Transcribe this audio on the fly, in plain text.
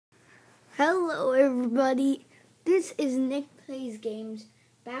Hello everybody, this is Nikplaysgames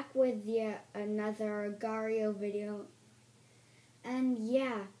back with yet another Agario video. And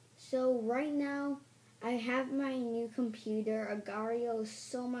yeah, so right now I have my new computer. Agario is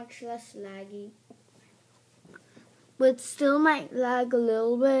so much less laggy, but still might lag a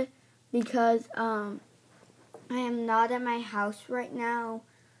little bit because I am not at my house right now.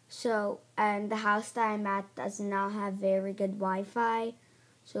 And the house that I'm at does not have very good Wi-Fi.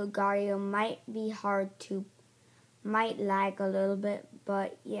 So Agario might lag a little bit,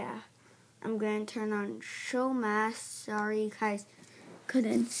 but yeah. I'm going to turn on show mask. Sorry you guys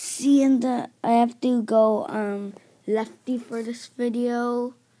couldn't see I have to go lefty for this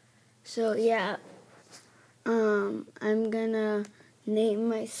video. So yeah, I'm gonna name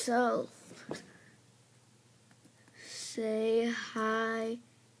myself Say Hi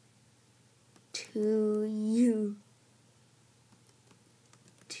to You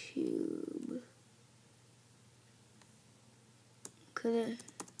Tube. Could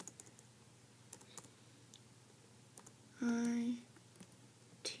I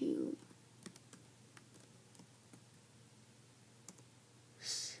to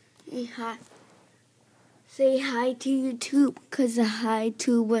say hi to YouTube, because the hi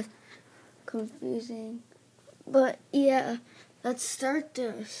to was confusing. But yeah, let's start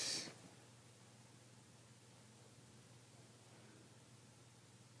this.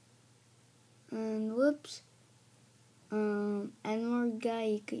 And whoops. And more guy,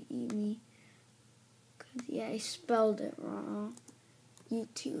 you could eat me. Cause yeah, I spelled it wrong.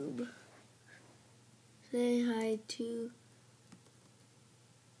 YouTube. Say hi to.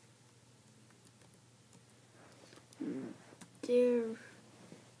 There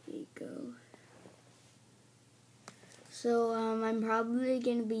you go. So I'm probably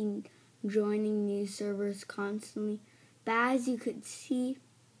gonna be joining new servers constantly. But as you could see,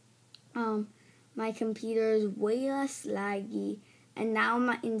 my computer is way less laggy, and now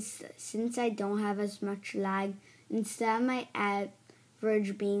since I don't have as much lag, instead of my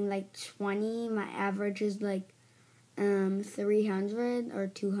average being like 20, my average is like 300 or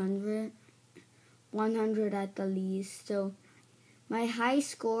 200, 100 at the least. So my high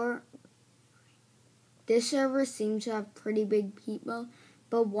score, this server seems to have pretty big people,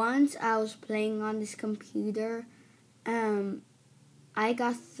 but once I was playing on this computer, I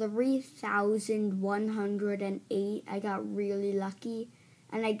got 3,108. I got really lucky,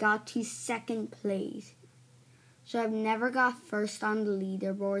 and I got to second place. So I've never got first on the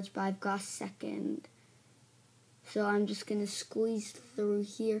leaderboards, but I've got second. So I'm just going to squeeze through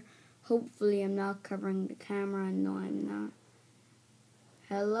here. Hopefully I'm not covering the camera. No, I'm not.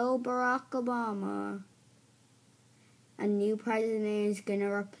 Hello, Barack Obama. A new president is going to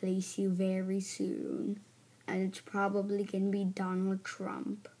replace you very soon. And it's probably going to be Donald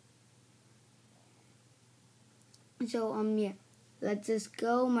Trump. So, yeah. Let's just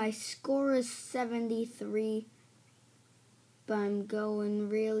go. My score is 73. But I'm going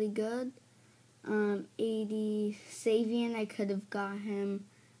really good. 80. Savian, I could have got him.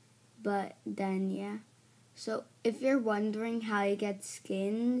 But then, yeah. So, if you're wondering how you get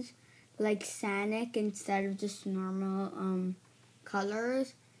skins, like Sonic, instead of just normal,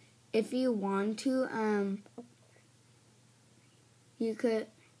 colors, if you want to, you could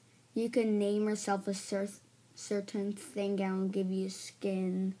name yourself a certain thing and it'll give you a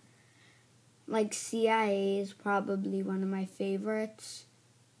skin. Like CIA is probably one of my favorites.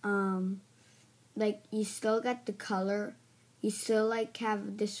 Like you still get the color. You still like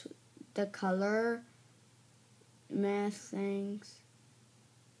have the color math things.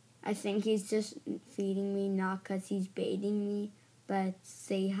 I think he's just feeding me, not because he's baiting me, but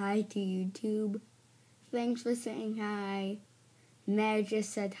say hi to YouTube. Thanks for saying hi. Mary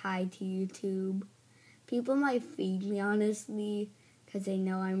just said hi to YouTube. People might feed me, honestly, because they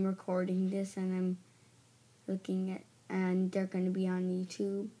know I'm recording this and I'm looking at, and they're going to be on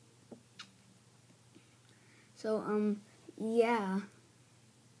YouTube. So, yeah.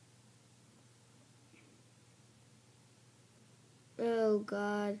 Oh,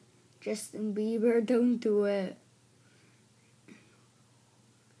 God. Justin Bieber, don't do it.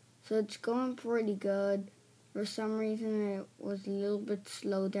 So it's going pretty good. For some reason, it was a little bit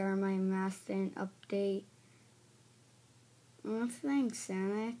slow there. My mask didn't update. Oh, thanks,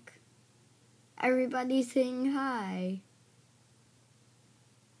 Sonic. Everybody's saying hi.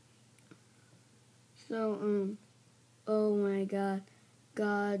 So, oh my God.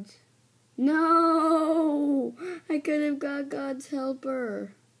 God's. No! I could have got God's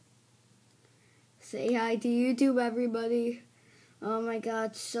helper. Say hi to YouTube, everybody. Oh my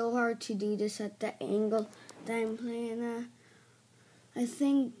God, it's so hard to do this at the angle that I'm playing at. I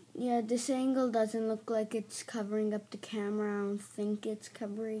think Yeah, this angle doesn't look like it's covering up the camera. I don't think it's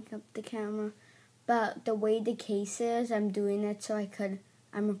covering up the camera. But the way the case is, I'm doing it so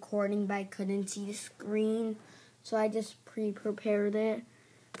I'm recording, but I couldn't see the screen. So I just pre-prepared it.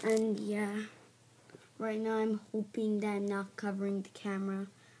 And yeah, right now I'm hoping that I'm not covering the camera,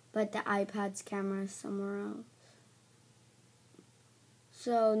 but the iPad's camera is somewhere else.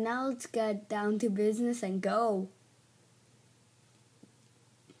 So now let's get down to business and go.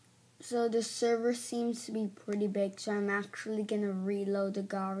 So the server seems to be pretty big, so I'm actually going to reload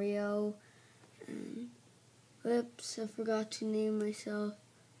Agario. Whoops, I forgot to name myself.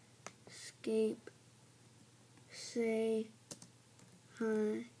 Escape. Say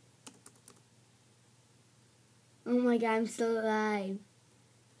hi. Oh my god, I'm still alive.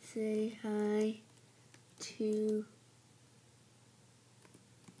 Say hi to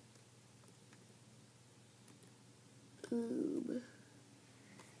YouTube.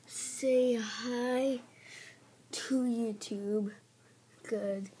 Say hi to YouTube.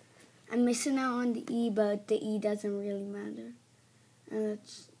 Good. I'm missing out on the E, but the E doesn't really matter. And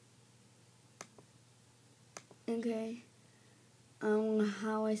it's okay. I don't know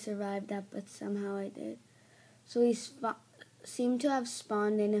how I survived that, but somehow I did. So he seemed to have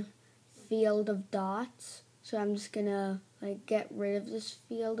spawned in a field of dots. So I'm just gonna get rid of this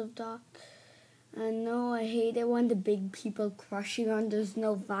field of dots. And no, I hate it when the big people crush you and there's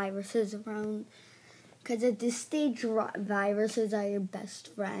no viruses around. Because at this stage, viruses are your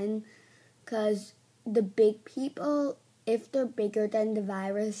best friend. Because the big people, if they're bigger than the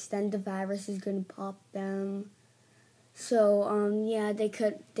virus, then the virus is going to pop them. So, yeah,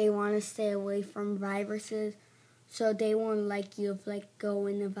 they want to stay away from viruses. So they won't like you if, go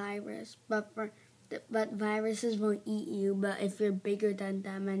in the virus. But viruses won't eat you. But if you're bigger than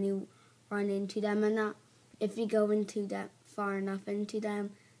them and you run into them and not, if you go into that far enough into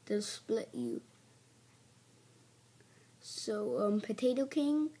them, they'll split you. So, Potato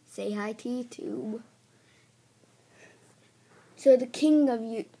King, say hi to YouTube. So the king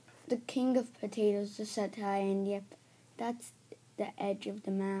of potatoes just said hi, and yep, that's the edge of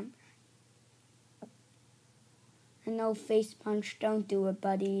the map. And no face punch, don't do it,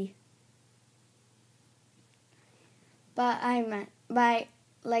 buddy. But I meant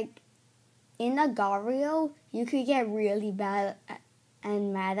in Agario, you could get really bad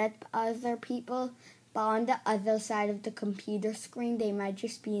and mad at other people, but on the other side of the computer screen, they might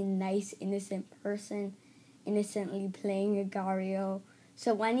just be a nice, innocent person, innocently playing Agario.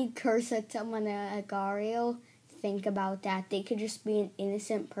 So when you curse at someone at Agario, think about that. They could just be an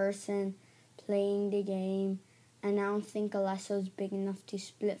innocent person playing the game, and I don't think Alesso's big enough to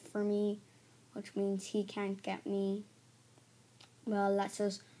split for me, which means he can't get me. Well,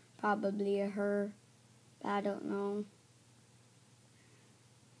 Alesso's probably a her, but I don't know.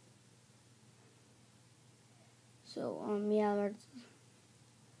 So, yeah, let's...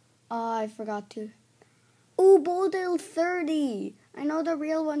 Oh, I forgot to... Oh, Bodil 30! I know the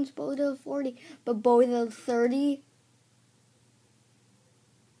real one's Bodil 40, but Bodil 30...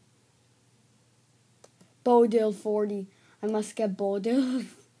 Bodil 40. I must get Bodil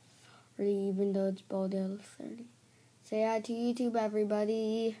 40, even though it's Bodil 30. Say hi to YouTube,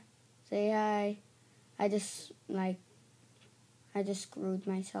 everybody. Say hi. I just screwed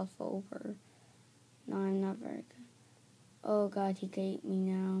myself over. No, I'm not very good. Oh god, he can eat me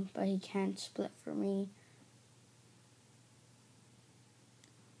now, but he can't split for me.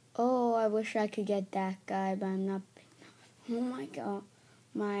 Oh, I wish I could get that guy, but I'm not big enough. Oh my god,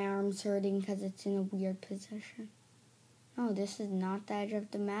 my arm's hurting because it's in a weird position. No, this is not the edge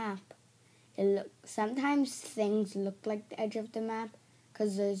of the map. Sometimes things look like the edge of the map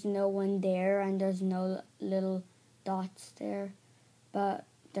because there's no one there and there's no little dots there, but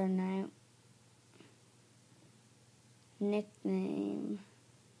they're not. Nickname.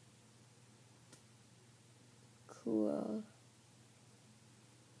 Cool.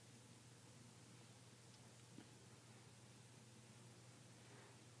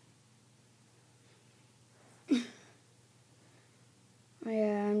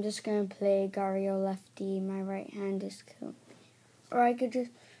 Yeah, I'm just gonna play Agario lefty. My right hand is killed. Or I could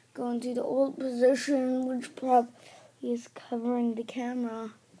just go into the old position, which probably is covering the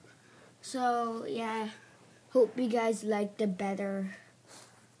camera. So, yeah. Hope you guys liked the better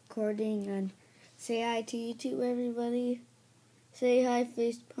recording, and say hi to YouTube, everybody. Say hi,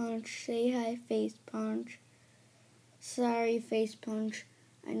 Face Punch. Say hi, Face Punch. Sorry, Face Punch.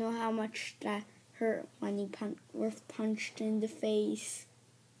 I know how much that hurt when you were punched in the face.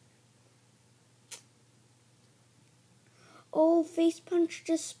 Oh, Face Punch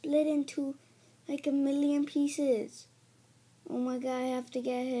just split into like a million pieces. Oh my god, I have to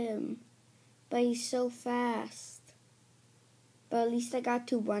get him. But he's so fast. But at least I got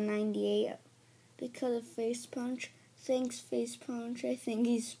to 198 because of Face Punch. Thanks, Face Punch. I think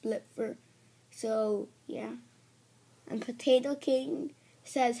he's split for. So, yeah. And Potato King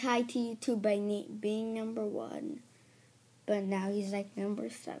says hi to you too by being number 1. But now he's like number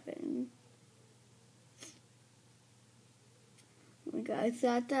 7. Oh my god, I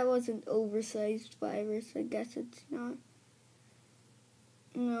thought that was an oversized virus. I guess it's not.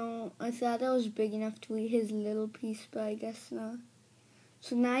 No, I thought that was big enough to eat his little piece, but I guess not.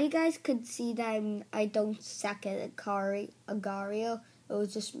 So now you guys could see that I don't suck at Agario. It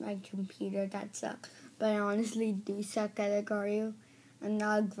was just my computer that sucked. But I honestly do suck at Agario. I'm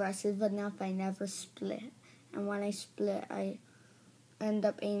not aggressive enough. I never split. And when I split, I end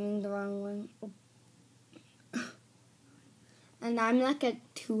up aiming the wrong way. And I'm like at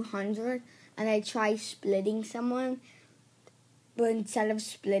 200, and I try splitting someone. But instead of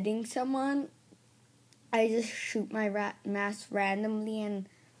splitting someone, I just shoot my mask randomly and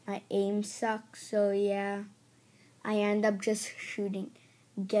my aim sucks. So yeah, I end up just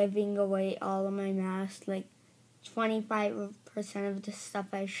giving away all of my masks. Like 25% of the stuff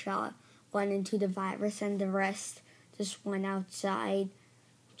I shot went into the virus and the rest just went outside.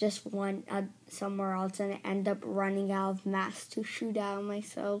 Just went somewhere else, and I end up running out of masks to shoot out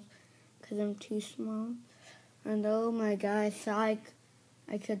myself because I'm too small. And oh my god, I thought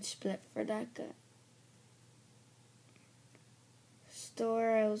I could split for that guy.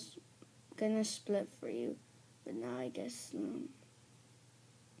 Store, I was gonna split for you, but now I guess no.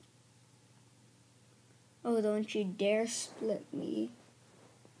 Oh, don't you dare split me.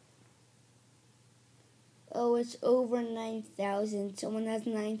 Oh, it's over 9,000. Someone has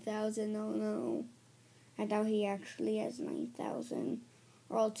 9,000. Oh no. I doubt he actually has 9,000.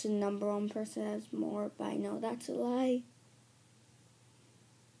 Or else the number 1 person has more, but I know that's a lie.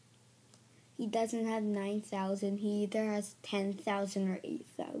 He doesn't have 9,000. He either has 10,000 or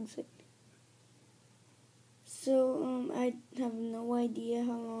 8,000. So, I have no idea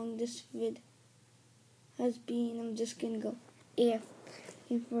how long this vid has been. I'm just gonna go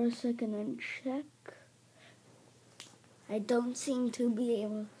AFK for a second and check. I don't seem to be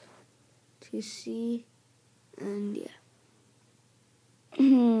able to see, and yeah.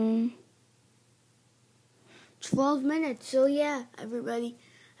 12 minutes, so yeah, everybody.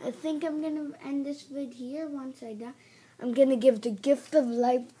 I think I'm going to end this vid here once I die. I'm going to give the gift of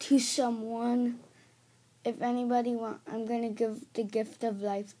life to someone. If anybody I'm going to give the gift of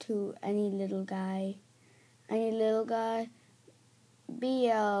life to any little guy. Any little guy.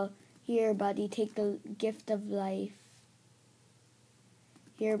 BL, here, buddy, take the gift of life.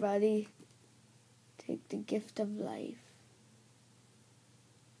 Here, buddy, take the gift of life.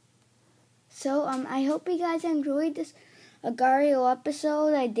 So, I hope you guys enjoyed this Agario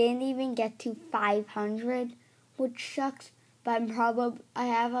episode. I didn't even get to 500, which sucks. But I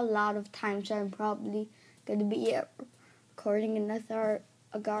have a lot of time, so I'm probably going to be recording another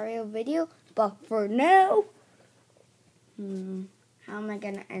Agario video. But for now, how am I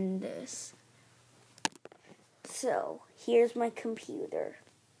going to end this? So, here's my computer.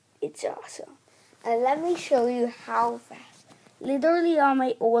 It's awesome. And let me show you how fast. Literally on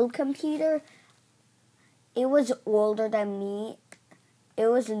my old computer, it was older than me. It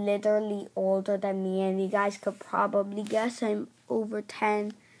was literally older than me, and you guys could probably guess I'm over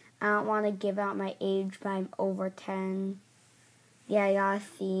 10. I don't want to give out my age, but I'm over 10. Yeah, I got a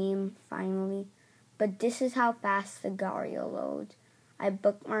theme, finally. But this is how fast the Agario loads. I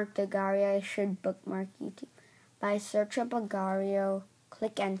bookmarked Agario. I should bookmark YouTube. But I search up Agario,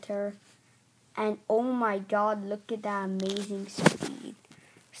 click enter, and oh my god, look at that amazing speed.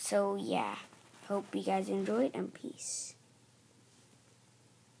 So yeah, hope you guys enjoyed, and peace.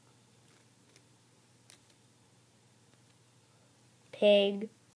 Pig.